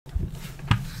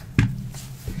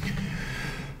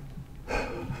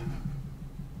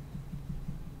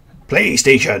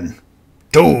PlayStation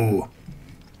 2.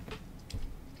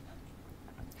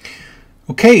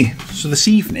 Okay, so this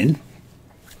evening,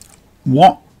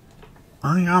 what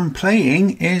I am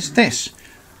playing is this.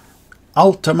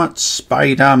 Ultimate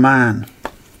Spider-Man.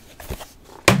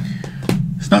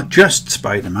 It's not just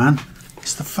Spider-Man,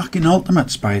 it's the fucking Ultimate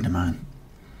Spider-Man.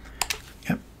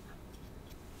 Yep.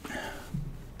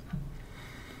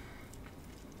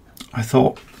 I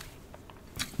thought,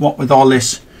 what with all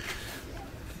this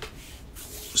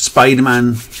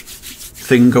Spider-Man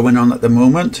thing going on at the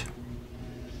moment,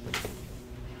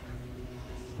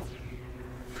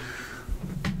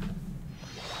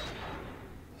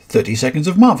 "30 seconds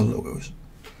of Marvel logos."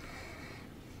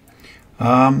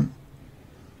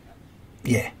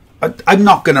 Yeah, I'm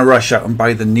not going to rush out and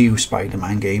buy the new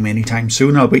Spider-Man game anytime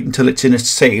soon. I'll wait until it's in a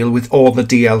sale with all the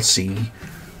DLC,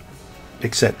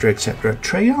 etc, etc.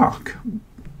 Treyarch.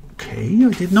 Okay,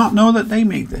 I did not know that they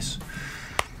made this.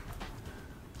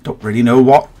 Don't really know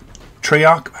what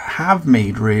Treyarch have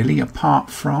made really, apart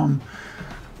from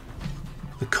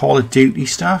the Call of Duty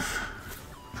stuff.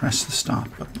 Press the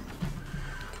start button.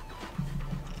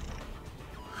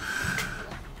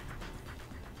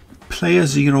 Player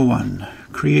 01.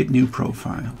 Create new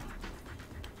profile.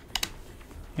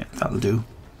 Yeah, that'll do.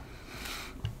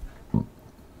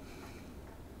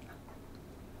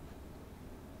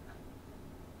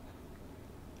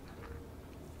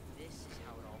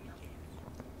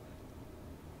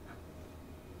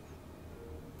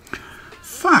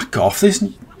 Fuck off. There's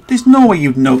no way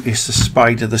you'd notice a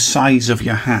spider the size of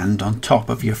your hand on top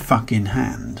of your fucking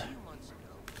hand.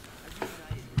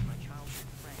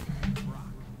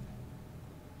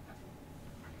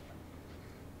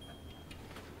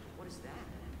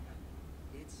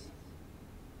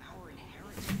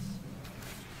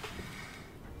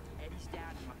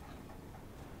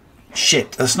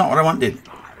 Shit, that's not what I wanted.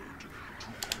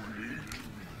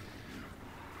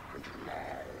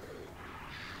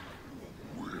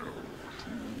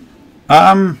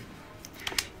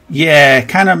 Yeah,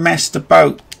 kind of messed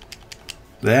about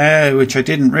there, which I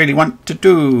didn't really want to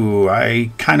do.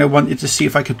 I kind of wanted to see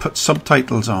if I could put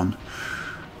subtitles on.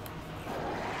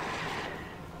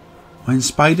 When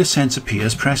spider sense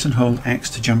appears, press and hold X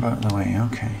to jump out of the way.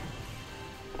 Okay.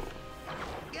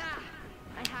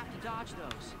 I have to dodge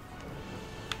those.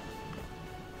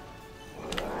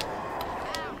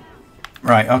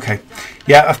 Right, okay.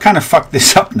 Yeah, I've kind of fucked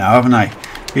this up now, haven't I?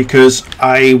 Because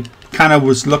I kind of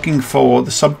was looking for the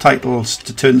subtitles,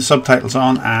 to turn the subtitles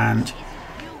on, and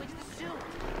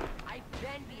I've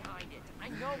been behind it. I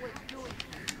know what it's doing.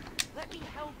 Let me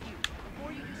help you.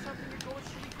 Before you do something you're going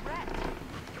to regret.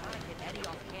 You gotta get Eddie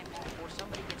off campus before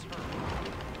somebody gets hurt.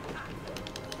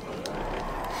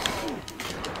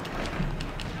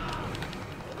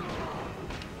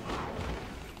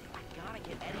 Gotta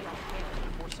get Eddie off campus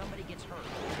before somebody gets hurt.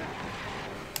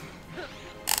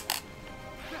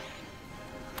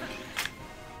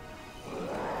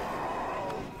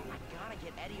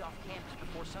 Eddie off campus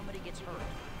before somebody gets hurt.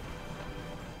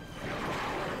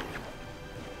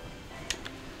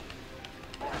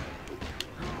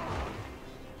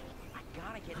 I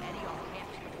gotta get Eddie off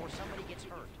campus before somebody gets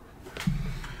hurt.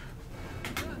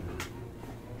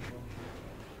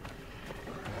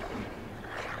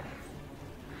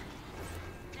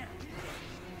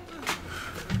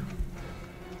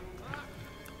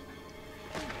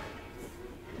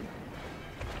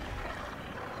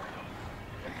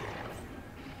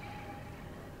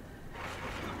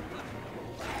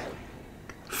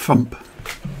 thump.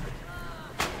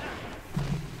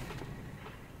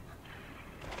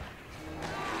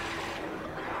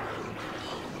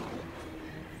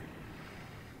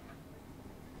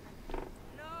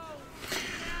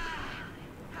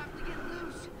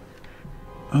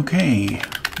 Okay.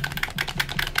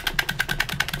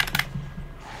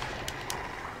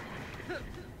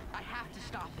 I have to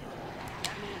stop him.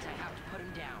 That means I have to put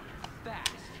him down.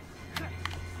 Fast.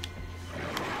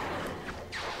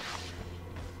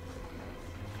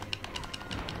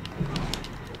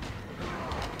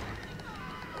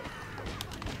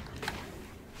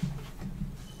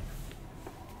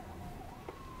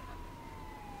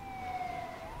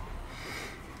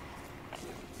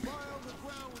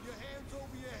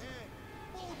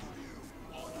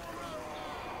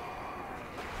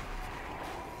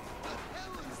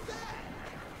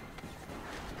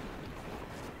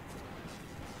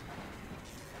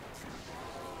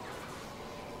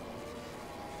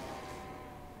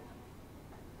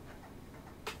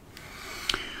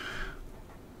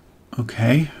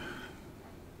 Okay.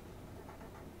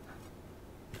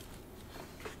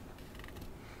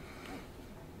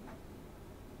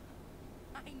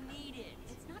 I need it.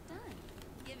 It's not done.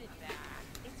 Give it back.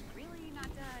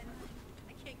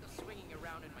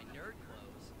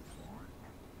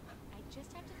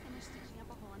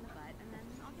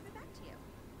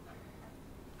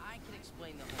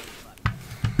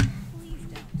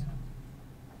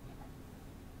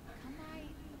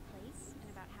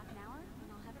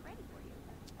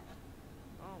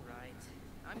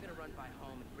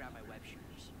 home and grab my web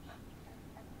shooters.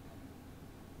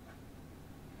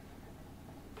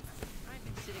 I've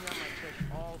been sitting on my tush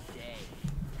all day.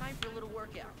 Time for a little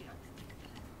workout.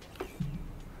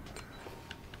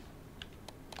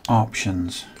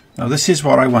 Options. Now this is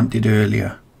what I wanted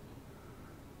earlier.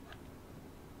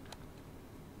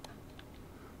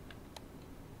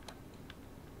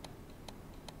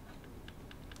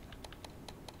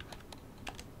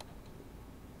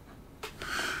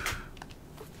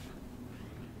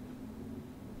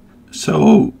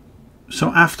 So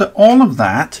after all of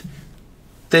that,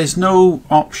 there's no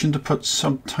option to put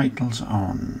subtitles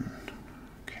on.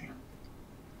 Okay.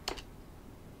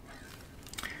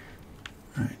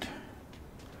 Right.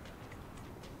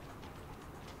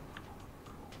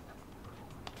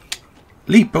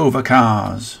 Leap over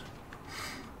cars.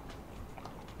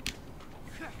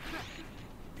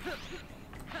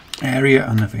 Area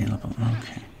unavailable.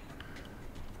 Okay.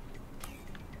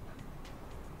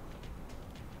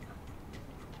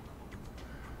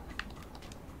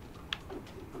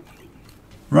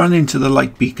 Run into the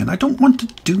light beacon. I don't want to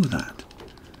do that.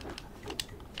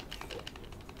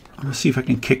 I'm going to see if I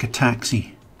can kick a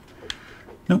taxi.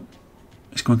 Nope.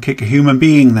 Let's go and kick a human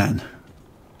being then.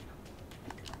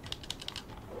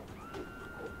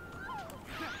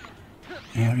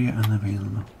 Area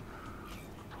unavailable.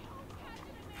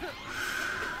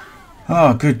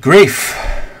 Oh, good grief.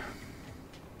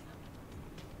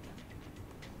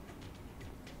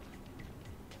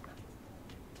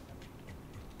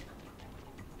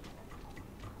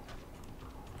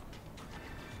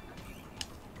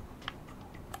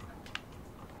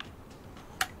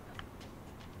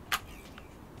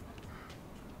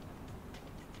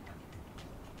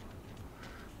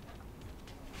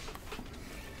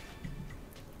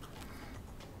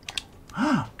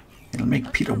 It'll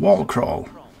make Peter wall crawl.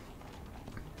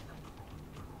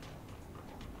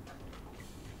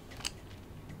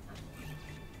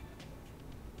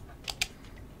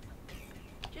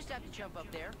 Just have to jump up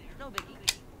there. No biggie.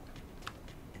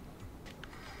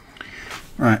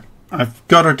 Right, I've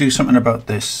got to do something about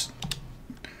this.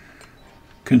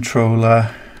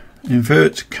 Controller,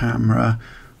 invert camera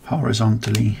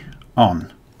horizontally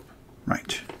on.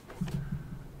 Right.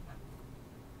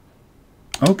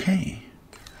 Okay.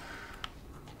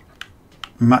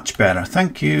 Much better,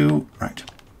 thank you. Right.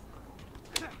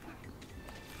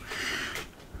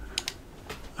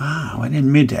 Ah, when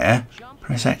in mid-air,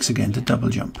 press X again to double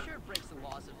jump. Sure breaks the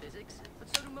laws of physics,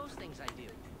 but so do most things I do.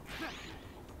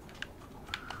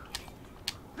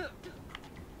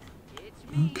 It's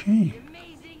me, Okay. the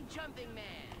amazing jumping man.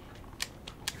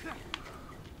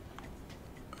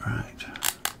 Right.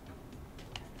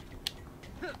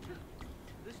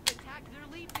 The spectacular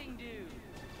leaping dude.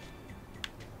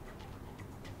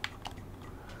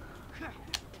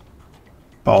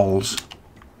 Balls.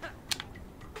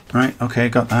 Right, okay,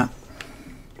 got that.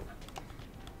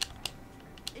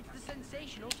 It's the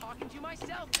sensational talking to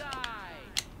myself guy.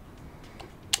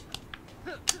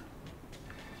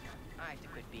 I have to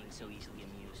quit being so easily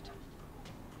amused.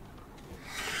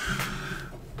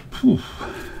 Whew.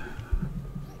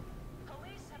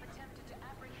 Police have attempted to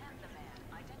apprehend the man,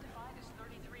 identified as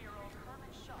 33-year-old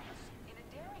Herman Schultz, in a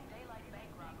daring daylight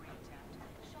bank robbery attempt.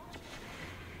 Schultz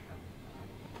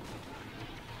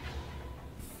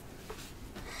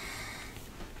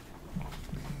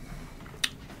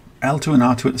L2 and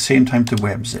R2 at the same time to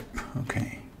web zip.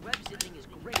 Okay. Web zipping is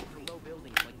great for low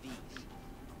buildings like these.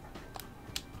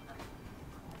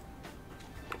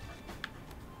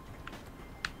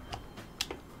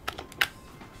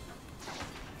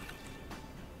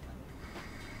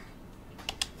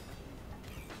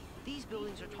 These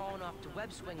buildings are tall enough to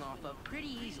web swing off of pretty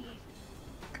easily.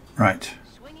 Right.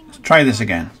 Swinging Let's would try be this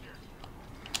again. faster.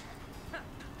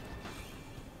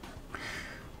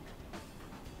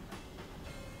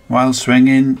 While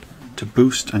swinging to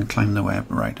boost and climb the web.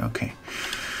 Right, okay.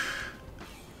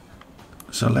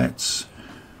 So let's...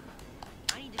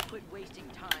 I need to quit wasting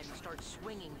time and start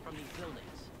swinging from these buildings.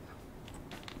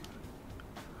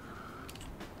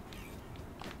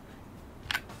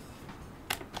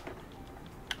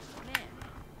 Man,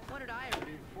 what did I ever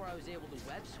do before I was able to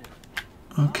web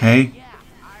swing? Okay. Yeah,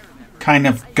 I remember. Kind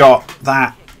of got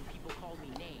that And people called me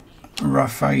names.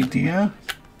 rough idea.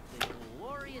 The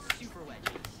glorious super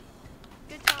wedges.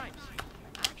 Good times.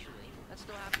 Actually, that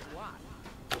still happens a lot.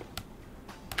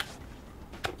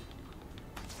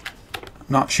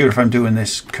 Not sure if I'm doing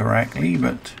this correctly,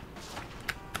 but...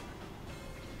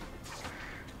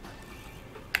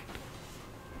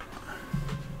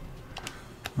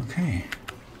 Okay.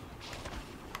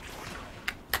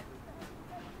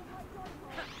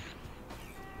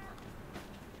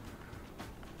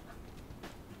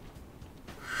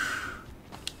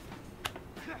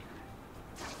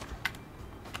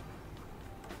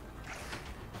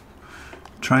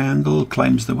 Triangle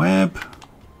climbs the web.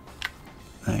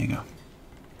 There you go.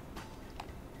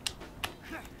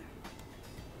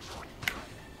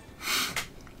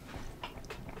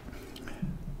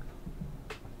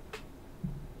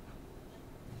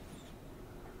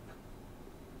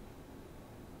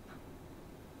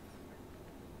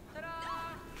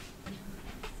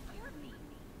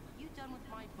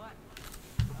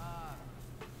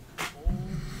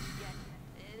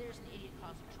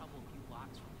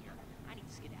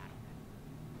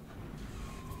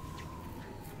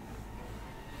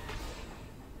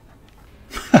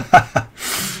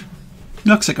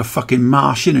 Looks like a fucking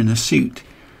Martian in a suit.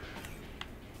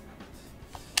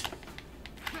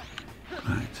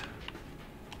 Right.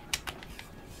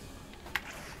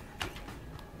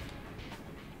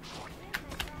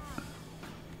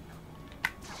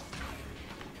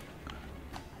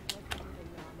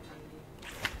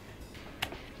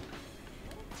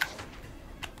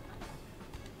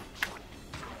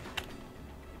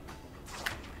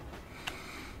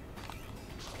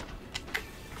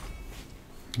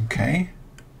 Okay.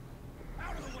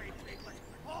 Out of the way, Piglet!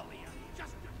 All of you,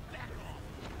 just back off!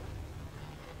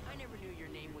 I never knew your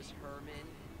name was Herman.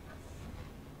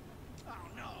 Oh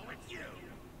no, it's you!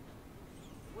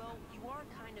 Well, you are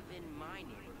kind of in my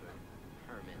neighborhood,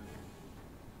 Herman.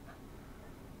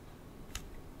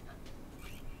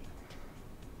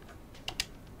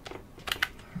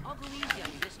 I'll go easy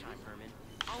on you this time, Herman.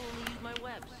 I'll only use my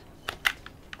webs.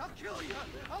 I'll kill you!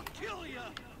 I'll kill you!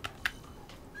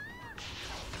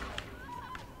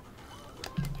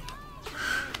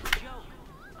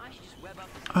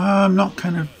 I'm not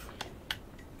kind of...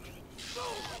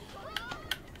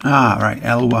 Ah, right,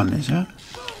 L1 is it?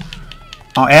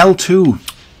 Oh, L2.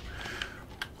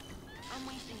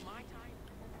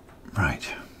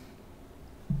 Right.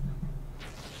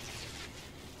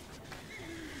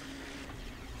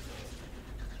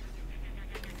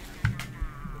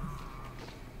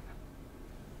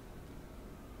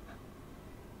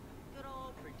 Good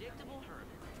old predictable Herman.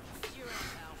 Zero,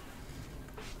 pal.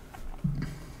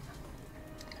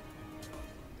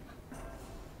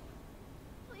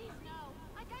 Please, no.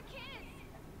 I got kids.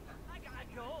 I got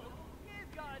a dog.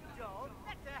 You've got a dog.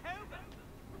 That's a Herman.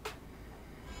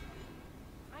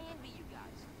 I envy you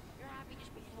guys. You're happy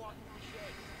just be walking through the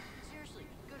shades. Seriously,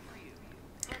 good for you.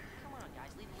 But come on,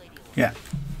 guys, leave the lady alone. Yeah.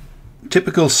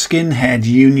 Typical skinhead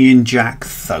Union Jack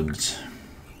thugs.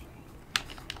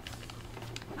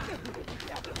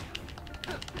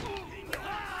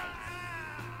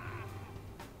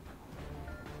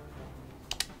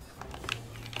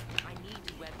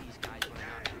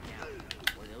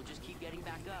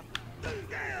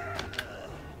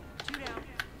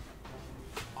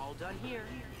 Done here.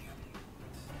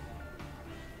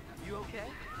 You okay?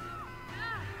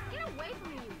 Get away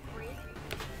from me, you freak.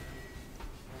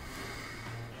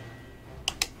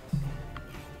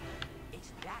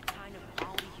 It's that kind of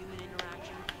poly-human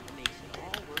interaction that makes it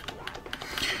all worthwhile.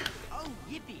 Oh,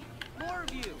 yippee! More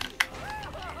of you!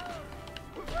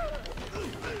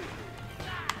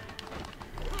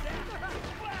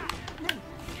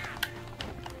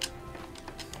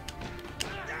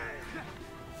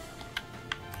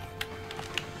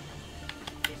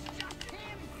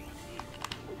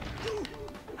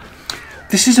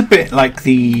 This is a bit like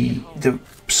the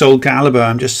Soul Calibur.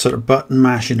 I'm just sort of button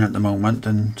mashing at the moment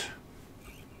and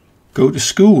go to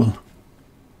school.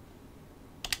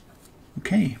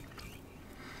 Okay.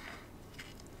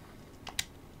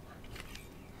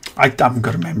 I haven't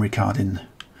got a memory card in.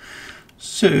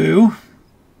 So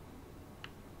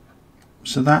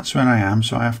that's where I am.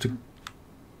 So I have to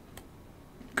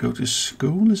go to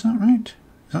school. Is that right?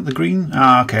 Is that the green?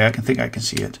 Ah, okay. I think I can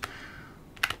see it.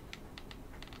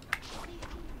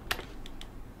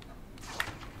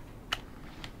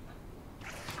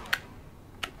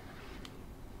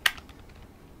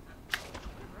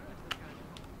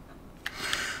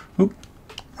 Oh,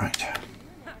 right.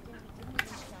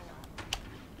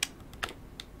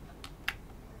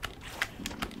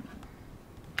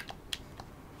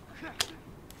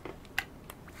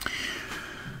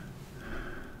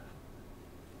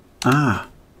 Ah,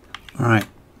 right.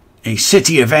 A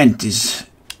city event is...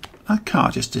 That car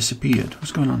just disappeared.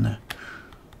 What's going on there?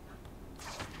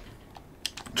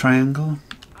 Triangle.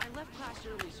 I left class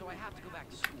early, so I have to go back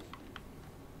to school.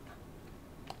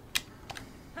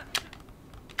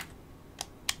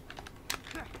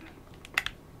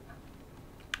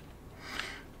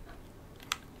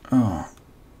 Oh,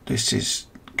 this is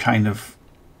kind of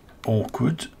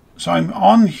awkward. So I'm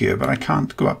on here, but I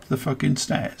can't go up the fucking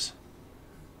stairs.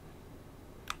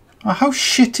 Oh, how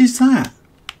shit is that?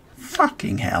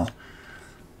 Fucking hell.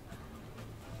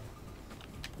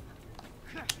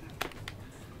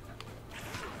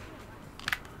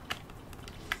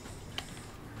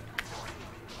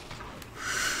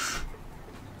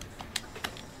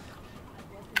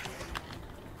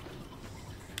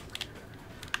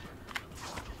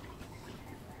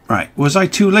 Right, was I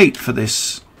too late for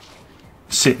this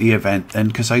city event then?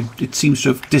 Because it seems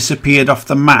to have disappeared off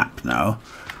the map now.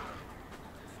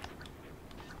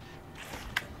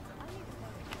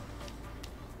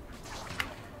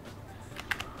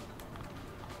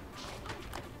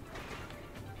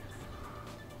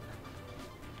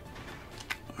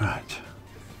 Right.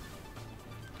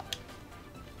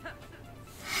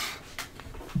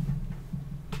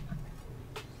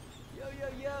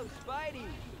 Yo, Spidey!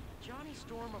 Johnny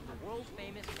Storm of the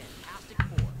world-famous Fantastic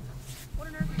Four. What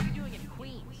on earth are you doing in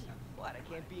Queens? What, I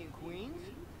can't be in Queens?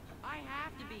 I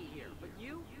have to be here, but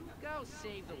you go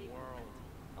save the world.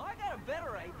 Oh, I got a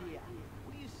better idea.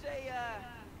 What do you say,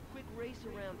 quick race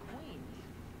around Queens?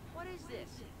 What is this?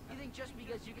 You think just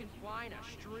because you can fly in a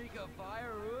streak of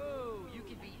fire, ooh, you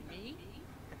can beat me?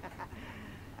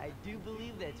 I do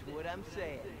believe that's what I'm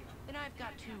saying. Then I've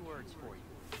got 2 words for you.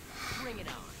 Bring it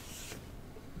on.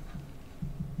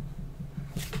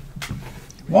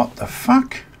 What the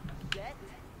fuck? Set,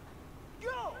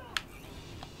 go!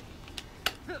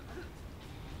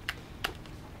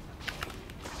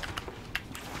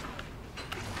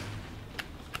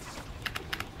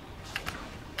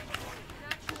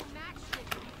 Actual matchstick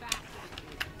will be faster than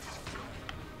you.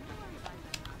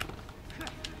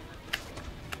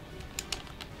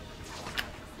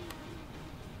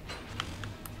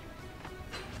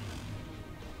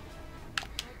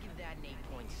 I'll give that an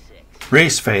 8.6.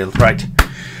 Race failed, right.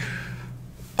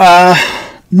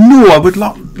 No, I would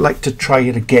not like to try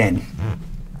it again.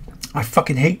 I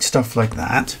fucking hate stuff like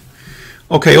that.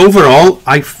 Okay, overall,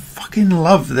 I fucking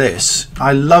love this.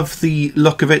 I love the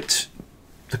look of it.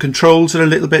 The controls are a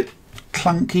little bit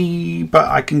clunky, but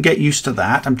I can get used to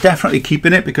that. I'm definitely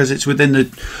keeping it because it's within the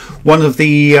one of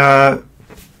the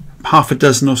half a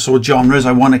dozen or so genres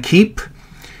I want to keep.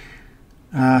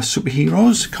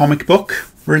 Superheroes, comic book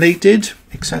related,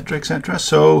 etc, etc.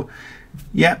 So,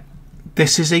 yeah,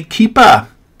 this is a keeper.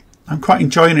 I'm quite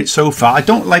enjoying it so far. I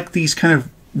don't like these kind of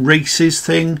races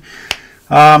thing.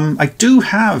 I do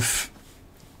have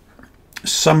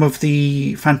some of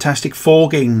the Fantastic Four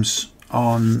games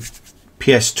on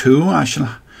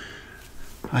PS2.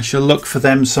 I shall look for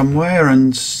them somewhere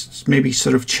and maybe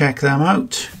sort of check them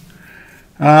out.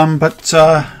 But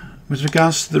with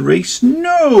regards to the race,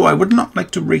 no, I would not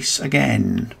like to race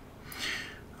again.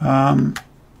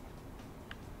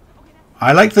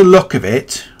 I like the look of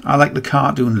it. I like the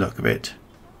cartoon look of it.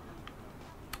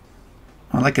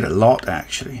 I like it a lot,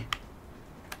 actually.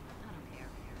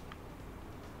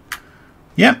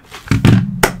 Yep.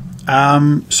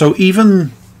 So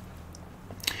even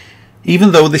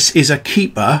though this is a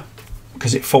keeper,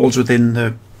 because it falls within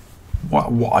the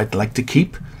what I'd like to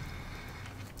keep,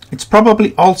 it's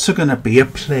probably also going to be a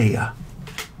player.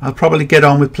 I'll probably get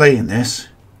on with playing this.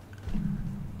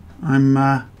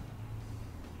 I'm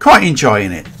quite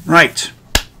enjoying it. Right.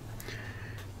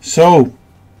 So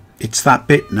it's that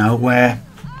bit now where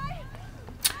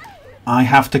I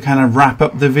have to kind of wrap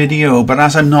up the video, but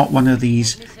as I'm not one of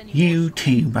these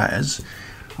YouTubers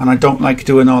and I don't like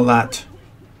doing all that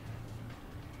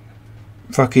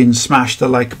fucking smash the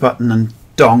like button and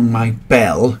dong my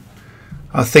bell,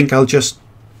 I think I'll just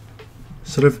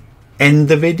sort of end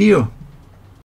the video.